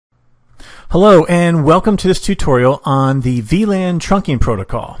Hello and welcome to this tutorial on the VLAN trunking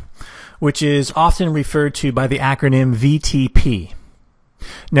protocol, which is often referred to by the acronym VTP.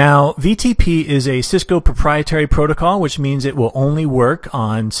 Now, VTP is a Cisco proprietary protocol, which means it will only work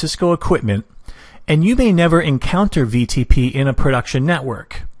on Cisco equipment, and you may never encounter VTP in a production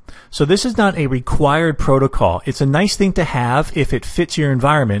network. So this is not a required protocol. It's a nice thing to have if it fits your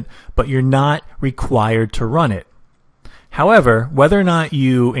environment, but you're not required to run it. However, whether or not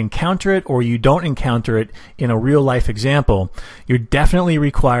you encounter it or you don't encounter it in a real-life example, you're definitely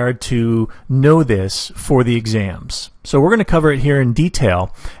required to know this for the exams. So we're going to cover it here in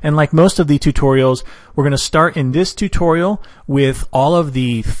detail. And like most of the tutorials, we're going to start in this tutorial with all of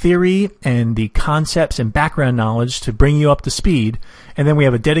the theory and the concepts and background knowledge to bring you up to speed. And then we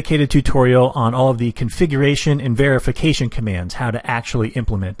have a dedicated tutorial on all of the configuration and verification commands, how to actually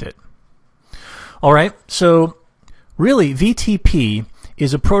implement it. All right, so really, VTP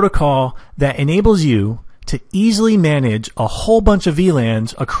is a protocol that enables you to easily manage a whole bunch of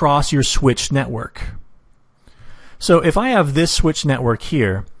VLANs across your switched network. So if I have this switch network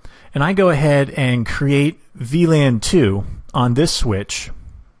here, and I go ahead and create VLAN 2 on this switch,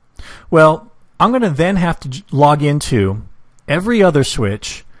 well, I'm going to then have to log into every other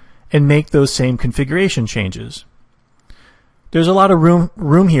switch and make those same configuration changes. There's a lot of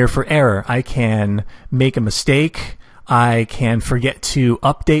room here for error. I can make a mistake. I can forget to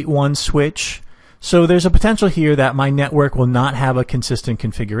update one switch. So there's a potential here that my network will not have a consistent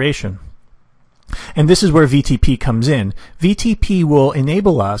configuration. And this is where VTP comes in. VTP will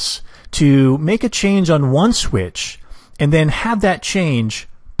enable us to make a change on one switch and then have that change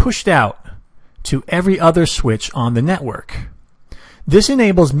pushed out to every other switch on the network. This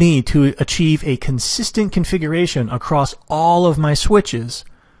enables me to achieve a consistent configuration across all of my switches.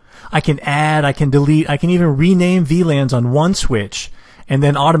 I can add, I can delete, I can even rename VLANs on one switch and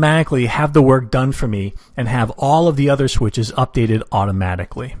then automatically have the work done for me and have all of the other switches updated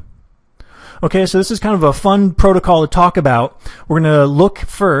automatically. Okay, so this is kind of a fun protocol to talk about. We're going to look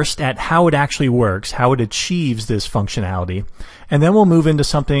first at how it actually works, how it achieves this functionality, and then we'll move into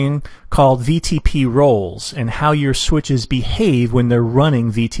something called VTP roles and how your switches behave when they're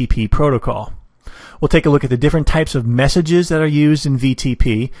running VTP protocol. We'll take a look at the different types of messages that are used in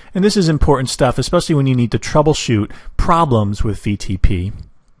VTP, and this is important stuff, especially when you need to troubleshoot problems with VTP.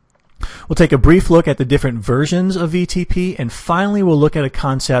 We'll take a brief look at the different versions of VTP, and finally we'll look at a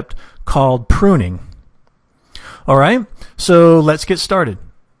concept called pruning. All right, so let's get started.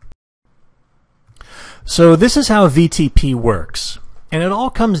 So this is how VTP works, and it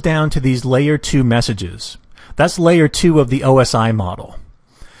all comes down to these layer 2 messages. That's layer 2 of the OSI model.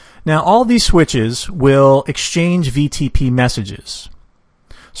 Now, all these switches will exchange VTP messages.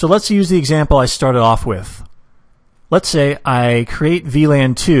 So let's use the example I started off with. Let's say I create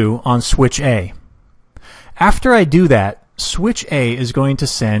VLAN 2 on switch A. After I do that, switch A is going to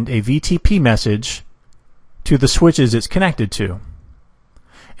send a VTP message to the switches it's connected to.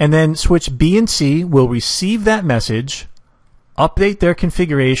 And then switch B and C will receive that message, update their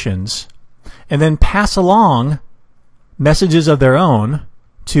configurations, and then pass along messages of their own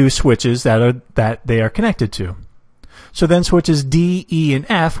to switches that they are connected to. So then switches D, E, and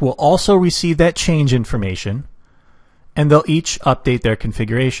F will also receive that change information, and they'll each update their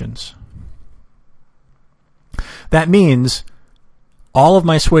configurations. That means all of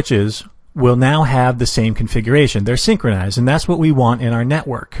my switches will now have the same configuration. They're synchronized, and that's what we want in our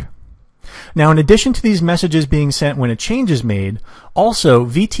network. Now, in addition to these messages being sent when a change is made, also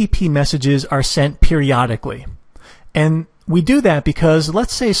VTP messages are sent periodically. And we do that because,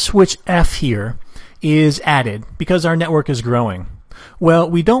 let's say switch F here is added because our network is growing. Well,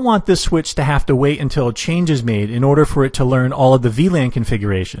 we don't want this switch to have to wait until a change is made in order for it to learn all of the VLAN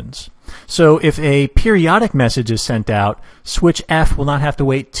configurations. So if a periodic message is sent out, switch F will not have to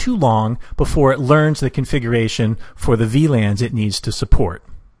wait too long before it learns the configuration for the VLANs it needs to support.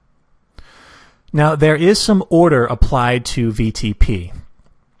 Now, there is some order applied to VTP.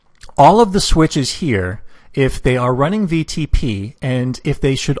 All of the switches here, if they are running VTP and if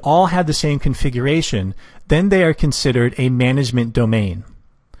they should all have the same configuration, then they are considered a management domain.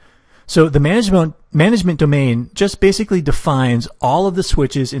 So the management domain just basically defines all of the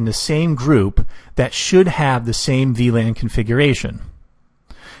switches in the same group that should have the same VLAN configuration.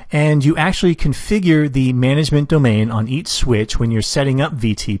 And you actually configure the management domain on each switch when you're setting up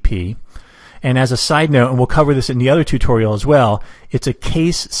VTP. And as a side note, and we'll cover this in the other tutorial as well, it's a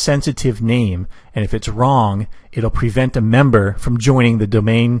case-sensitive name, and if it's wrong, it'll prevent a member from joining the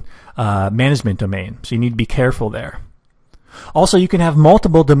domain management domain. So you need to be careful there. Also, you can have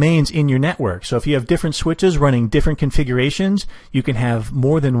multiple domains in your network. So if you have different switches running different configurations, you can have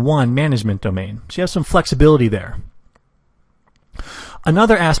more than one management domain. So you have some flexibility there.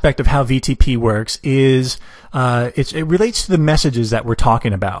 Another aspect of how VTP works is it relates to the messages that we're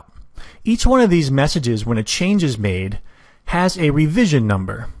talking about. Each one of these messages, when a change is made, has a revision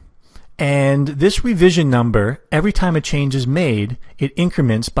number. And this revision number, every time a change is made, it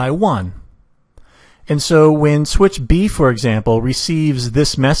increments by 1. And so when switch B, for example, receives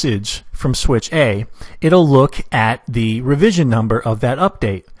this message from switch A, it'll look at the revision number of that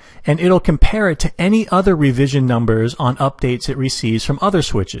update, and it'll compare it to any other revision numbers on updates it receives from other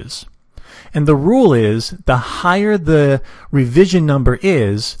switches. And the rule is, the higher the revision number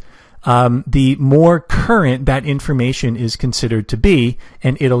is, the more current that information is considered to be,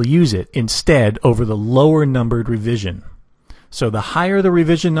 and it'll use it instead over the lower numbered revision. So the higher the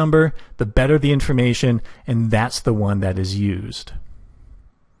revision number, the better the information, and that's the one that is used.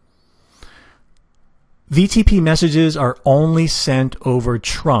 VTP messages are only sent over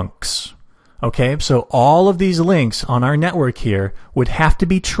trunks. Okay, so all of these links on our network here would have to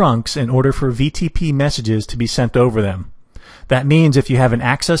be trunks in order for VTP messages to be sent over them. That means if you have an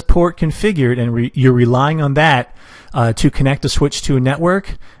access port configured and you're relying on that to connect a switch to a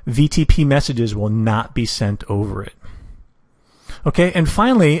network, VTP messages will not be sent over it. Okay, and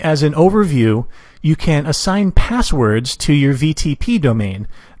finally, as an overview, you can assign passwords to your VTP domain.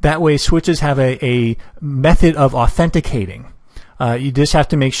 That way switches have a method of authenticating. You just have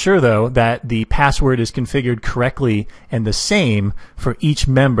to make sure, though, that the password is configured correctly and the same for each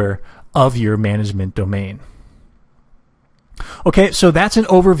member of your management domain. Okay, so that's an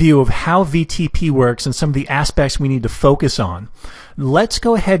overview of how VTP works and some of the aspects we need to focus on. Let's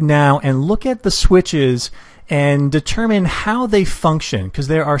go ahead now and look at the switches and determine how they function, because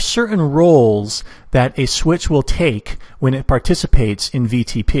there are certain roles that a switch will take when it participates in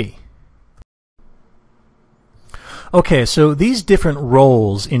VTP. Okay, so these different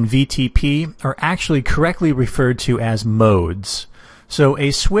roles in VTP are actually correctly referred to as modes. So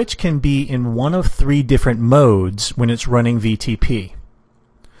a switch can be in one of 3 different modes when it's running VTP.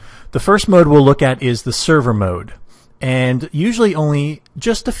 The first mode we'll look at is the server mode. And usually only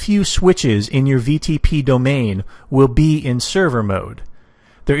just a few switches in your VTP domain will be in server mode.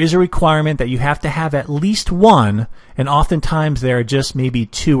 There is a requirement that you have to have at least one, and oftentimes there are just maybe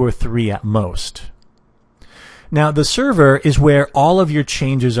 2 or 3 at most. Now, the server is where all of your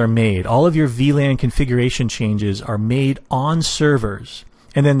changes are made. All of your VLAN configuration changes are made on servers.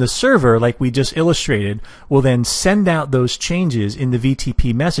 And then the server, like we just illustrated, will then send out those changes in the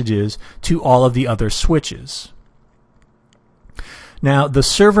VTP messages to all of the other switches. Now, the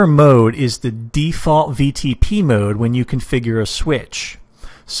server mode is the default VTP mode when you configure a switch.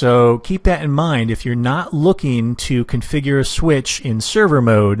 So keep that in mind. If you're not looking to configure a switch in server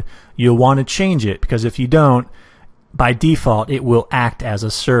mode, you'll want to change it, because if you don't, by default, it will act as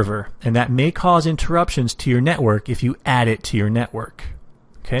a server. And that may cause interruptions to your network if you add it to your network.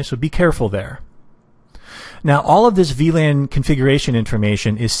 Okay, so be careful there. Now, all of this VLAN configuration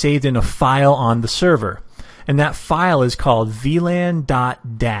information is saved in a file on the server. And that file is called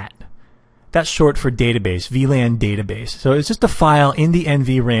VLAN.dat. That's short for database, VLAN database. So it's just a file in the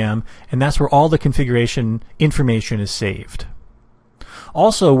NVRAM, and that's where all the configuration information is saved.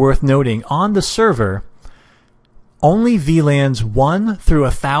 Also worth noting, on the server, only VLANs 1 through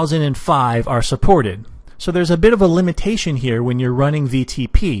 1005 are supported. So there's a bit of a limitation here when you're running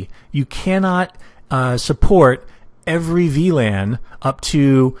VTP. You cannot support every VLAN up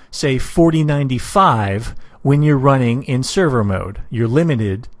to, say, 4095 when you're running in server mode. You're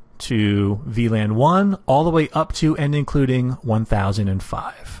limited to VLAN 1 all the way up to and including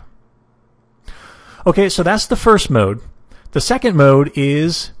 1005. Okay, so that's the first mode. The second mode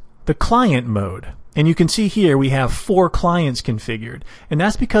is the client mode. And you can see here we have 4 clients configured. And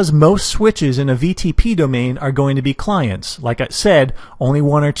that's because most switches in a VTP domain are going to be clients. Like I said, only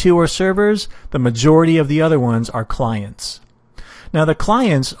 1 or 2 are servers. The majority of the other ones are clients. Now, the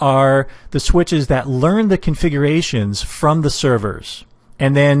clients are the switches that learn the configurations from the servers.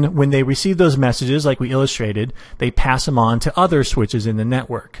 And then when they receive those messages, like we illustrated, they pass them on to other switches in the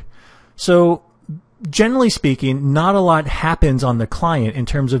network. So generally speaking, not a lot happens on the client in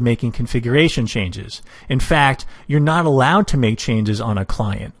terms of making configuration changes. In fact, you're not allowed to make changes on a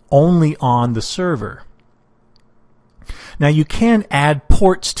client, only on the server. Now, you can add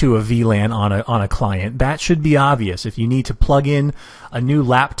ports to a VLAN on a client. That should be obvious. If you need to plug in a new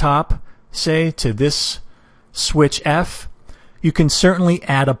laptop, say, to this switch F, you can certainly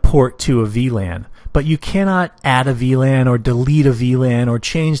add a port to a VLAN. But you cannot add a VLAN or delete a VLAN or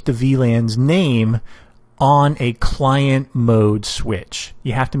change the VLAN's name on a client mode switch.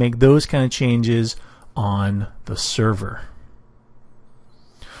 You have to make those kind of changes on the server.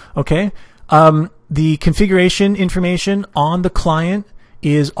 Okay, the configuration information on the client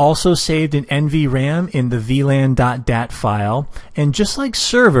is also saved in NVRAM in the VLAN.dat file. And just like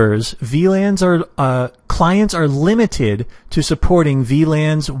servers, clients are limited to supporting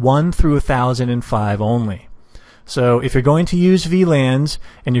VLANs 1 through 1005 only. So if you're going to use VLANs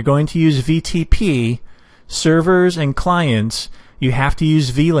and you're going to use VTP, servers and clients, you have to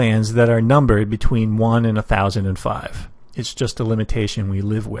use VLANs that are numbered between 1 and 1005. It's just a limitation we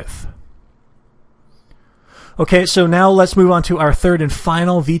live with. Okay, so now let's move on to our third and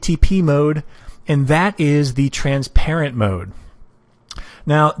final VTP mode, and that is the transparent mode.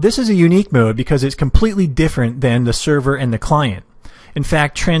 Now, this is a unique mode because it's completely different than the server and the client. In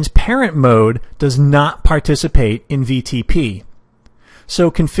fact, transparent mode does not participate in VTP. So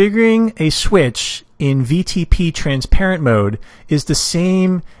configuring a switch in VTP transparent mode is the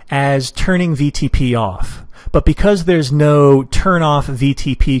same as turning VTP off. But because there's no turn off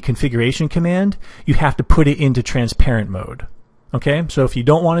VTP configuration command, you have to put it into transparent mode. Okay, so if you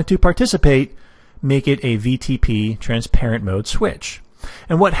don't want it to participate, make it a VTP transparent mode switch.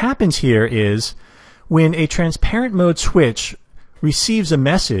 And what happens here is when a transparent mode switch receives a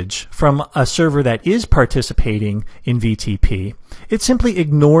message from a server that is participating in VTP, it simply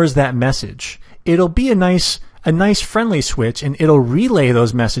ignores that message. It'll be a nice friendly switch, and it'll relay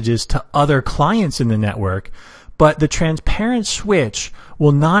those messages to other clients in the network, but the transparent switch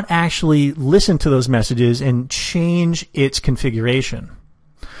will not actually listen to those messages and change its configuration.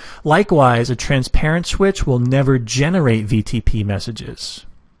 Likewise, a transparent switch will never generate VTP messages.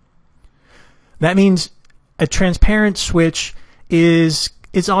 That means a transparent switch is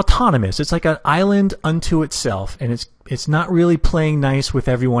autonomous. It's like an island unto itself, and it's not really playing nice with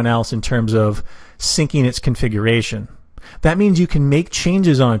everyone else in terms of syncing its configuration. That means you can make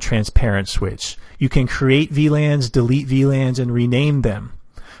changes on a transparent switch. You can create VLANs, delete VLANs, and rename them,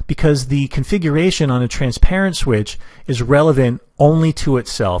 because the configuration on a transparent switch is relevant only to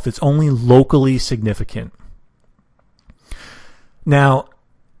itself. It's only locally significant. Now,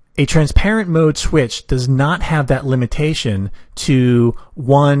 a transparent mode switch does not have that limitation to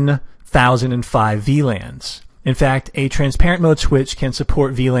 1005 VLANs. In fact, a transparent mode switch can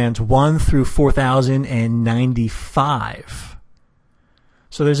support VLANs 1 through 4095.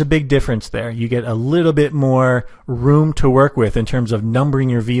 So there's a big difference there. You get a little bit more room to work with in terms of numbering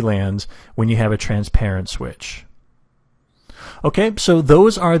your VLANs when you have a transparent switch. Okay, so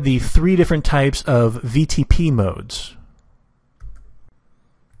those are the three different types of VTP modes.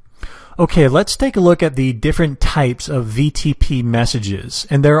 Okay, let's take a look at the different types of VTP messages,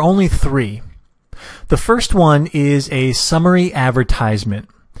 and there are only three. The first one is a summary advertisement,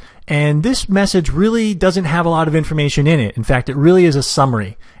 and this message really doesn't have a lot of information in it. In fact, it really is a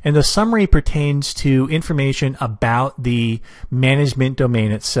summary, and the summary pertains to information about the management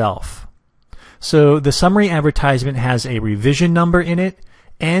domain itself. So the summary advertisement has a revision number in it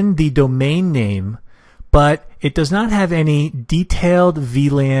and the domain name, but it does not have any detailed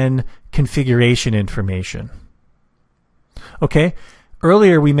VLAN configuration information. Okay,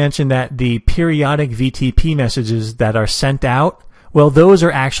 earlier we mentioned that the periodic VTP messages that are sent out, well, those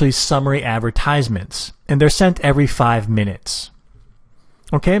are actually summary advertisements, and they're sent every 5 minutes.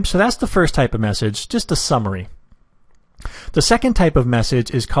 Okay, so that's the first type of message, just a summary. The second type of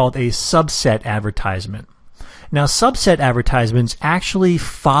message is called a subset advertisement. Now, subset advertisements actually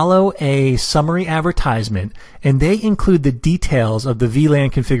follow a summary advertisement, and they include the details of the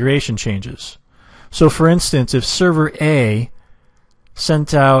VLAN configuration changes. So, for instance, if server A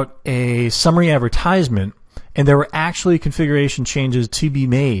sent out a summary advertisement and there were actually configuration changes to be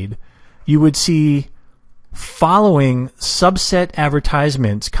made, you would see following subset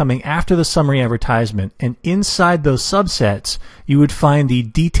advertisements coming after the summary advertisement, and inside those subsets you would find the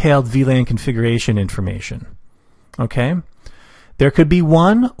detailed VLAN configuration information. Okay? There could be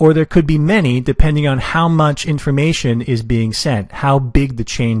one or there could be many depending on how much information is being sent, how big the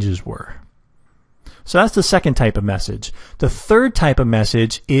changes were. So that's the second type of message. The third type of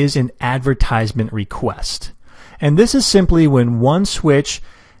message is an advertisement request. And this is simply when one switch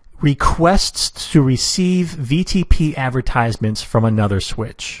requests to receive VTP advertisements from another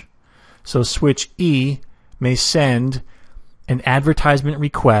switch. So switch E may send an advertisement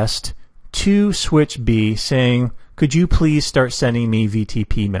request to switch B saying, could you please start sending me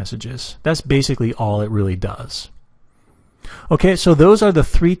VTP messages? That's basically all it really does. Okay, so those are the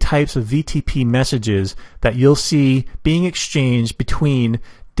three types of VTP messages that you'll see being exchanged between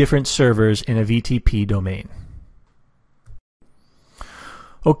different servers in a VTP domain.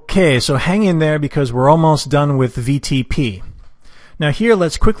 Okay, so hang in there because we're almost done with VTP. Now here,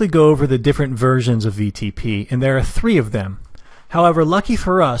 let's quickly go over the different versions of VTP, and there are 3 of them. However, lucky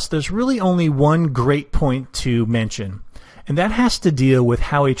for us, there's really only one great point to mention, and that has to deal with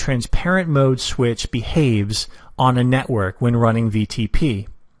how a transparent mode switch behaves on a network when running VTP.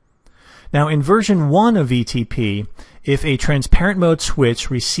 Now in version 1 of VTP, if a transparent mode switch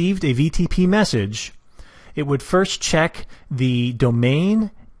received a VTP message, it would first check the domain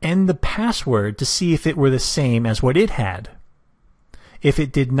and the password to see if it were the same as what it had. If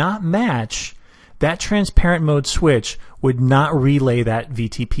it did not match, that transparent mode switch would not relay that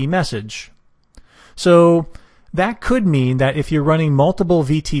VTP message. So that could mean that if you're running multiple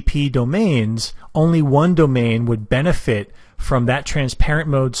VTP domains, only one domain would benefit from that transparent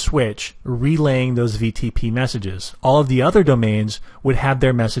mode switch relaying those VTP messages. All of the other domains would have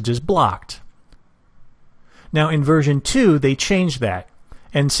their messages blocked. Now in version 2, they changed that,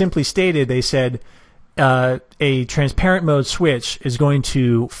 and simply stated, they said a transparent mode switch is going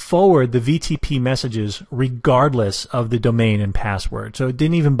to forward the VTP messages regardless of the domain and password. So it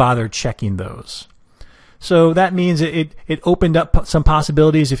didn't even bother checking those. So that means it opened up some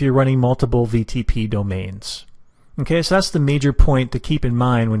possibilities if you're running multiple VTP domains. Okay, so that's the major point to keep in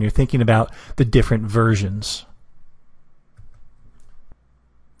mind when you're thinking about the different versions.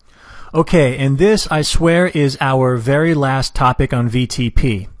 Okay, and this, I swear, is our very last topic on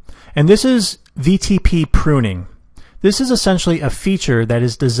VTP. And this is VTP pruning. This is essentially a feature that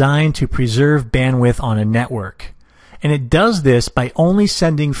is designed to preserve bandwidth on a network. And it does this by only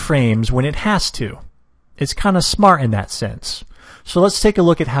sending frames when it has to. It's kind of smart in that sense. So let's take a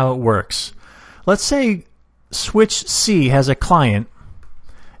look at how it works. Let's say switch C has a client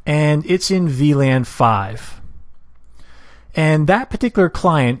and it's in VLAN 5. And that particular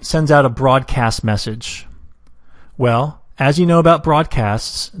client sends out a broadcast message. Well, as you know about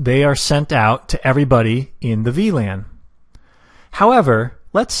broadcasts, they are sent out to everybody in the VLAN. However,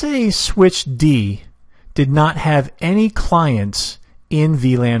 let's say switch D did not have any clients in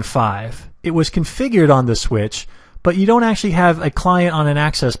VLAN 5. It was configured on the switch, but you don't actually have a client on an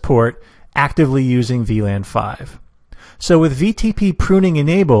access port actively using VLAN 5. So with VTP pruning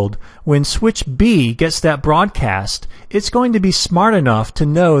enabled, when switch B gets that broadcast, it's going to be smart enough to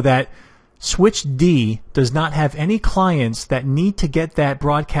know that switch D does not have any clients that need to get that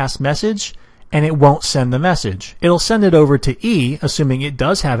broadcast message, and it won't send the message. It'll send it over to E, assuming it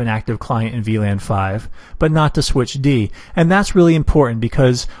does have an active client in VLAN 5, but not to switch D. And that's really important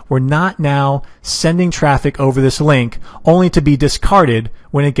because we're not now sending traffic over this link only to be discarded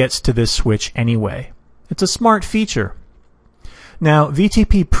when it gets to this switch anyway. It's a smart feature. Now,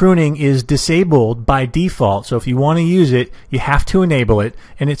 VTP pruning is disabled by default, so if you want to use it, you have to enable it,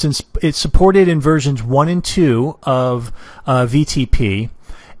 and it's supported in versions 1 and 2 of VTP.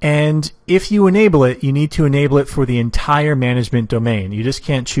 And if you enable it, you need to enable it for the entire management domain. You just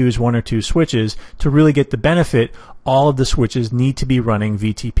can't choose 1 or 2 switches. To really get the benefit, all of the switches need to be running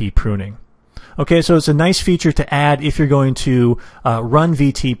VTP pruning. Okay, so it's a nice feature to add if you're going to run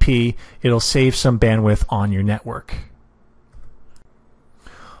VTP. It'll save some bandwidth on your network.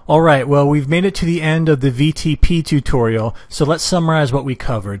 Alright, well, we've made it to the end of the VTP tutorial, so let's summarize what we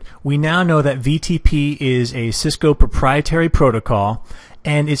covered. We now know that VTP is a Cisco proprietary protocol,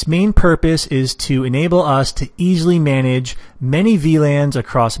 and its main purpose is to enable us to easily manage many VLANs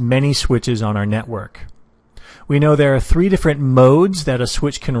across many switches on our network. We know there are 3 different modes that a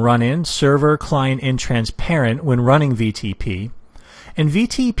switch can run in: server, client, and transparent when running VTP. And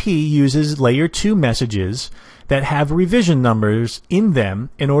VTP uses layer 2 messages that have revision numbers in them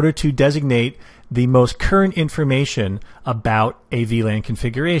in order to designate the most current information about a VLAN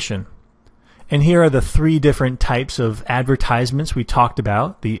configuration. And here are the 3 different types of advertisements we talked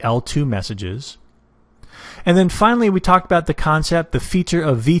about, the L2 messages. And then finally we talked about the concept, the feature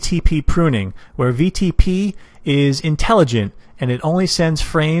of VTP pruning, where VTP is intelligent and it only sends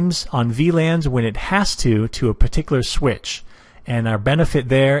frames on VLANs when it has to a particular switch. And our benefit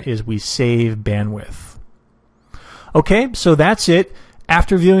there is we save bandwidth. Okay, so that's it.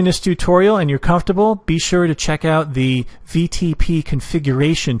 After viewing this tutorial and you're comfortable, be sure to check out the VTP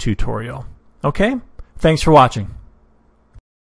configuration tutorial. Okay? Thanks for watching.